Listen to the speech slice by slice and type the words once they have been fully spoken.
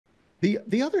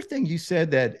The other thing you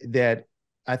said that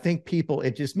I think people,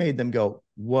 it just made them go,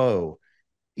 whoa,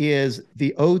 is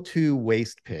the 0-2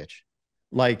 waste pitch.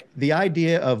 Like the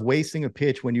idea of wasting a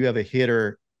pitch when you have a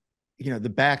hitter,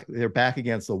 they're back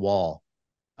against the wall.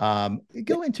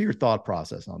 Go into your thought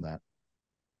process on that.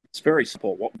 It's very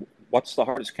simple. What's the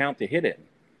hardest count to hit in?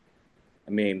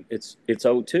 I mean, it's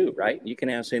 0-2, right? You can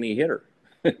ask any hitter.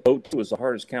 0-2 is the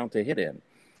hardest count to hit in.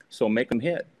 So make them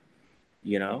hit.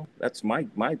 That's my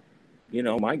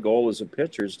goal as a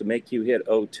pitcher is to make you hit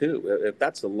 0-2. If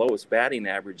that's the lowest batting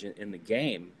average in the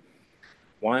game,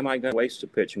 why am I going to waste a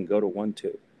pitch and go to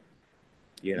 1-2? I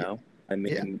Yeah.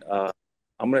 mean,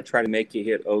 I'm going to try to make you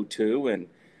hit 0-2, and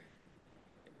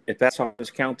if that's the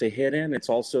hardest count to hit in, it's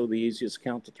also the easiest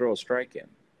count to throw a strike in.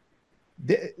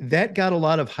 That got a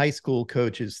lot of high school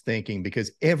coaches thinking,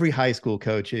 because every high school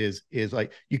coach is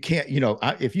like, you can't,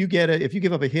 if you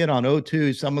give up a hit on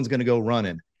 0-2, someone's going to go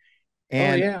running. Oh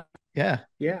And yeah, yeah,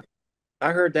 yeah.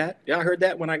 I heard that. Yeah, I heard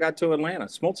that when I got to Atlanta.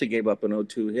 Smoltz gave up an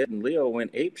 0-2 hit, and Leo went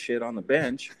ape shit on the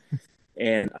bench.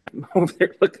 And I'm over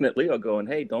there looking at Leo going,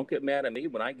 hey, don't get mad at me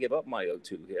when I give up my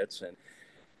 0-2 hits. And,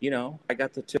 I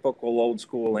got the typical old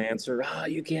school answer,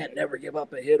 you can't never give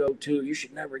up a hit 0-2. You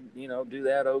should never, do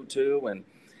that 0-2.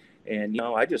 And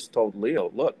I just told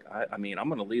Leo, look, I mean, I'm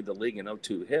going to lead the league in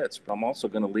 0-2 hits, but I'm also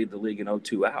going to lead the league in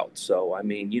 0-2 outs. So, I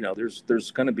mean,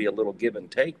 there's going to be a little give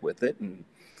and take with it. And,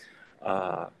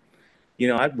 uh,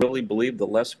 I really believe the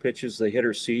less pitches the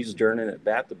hitter sees during an at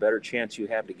bat, the better chance you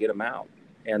have to get them out.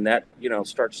 And that,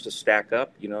 starts to stack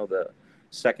up, the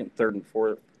second, third, and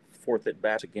fourth at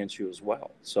bats against you as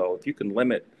well. So if you can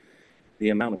limit the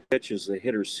amount of pitches the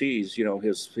hitter sees,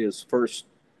 his first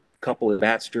couple of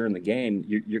bats during the game,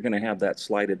 you're going to have that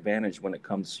slight advantage when it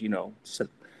comes,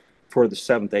 for the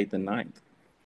seventh, eighth, and ninth.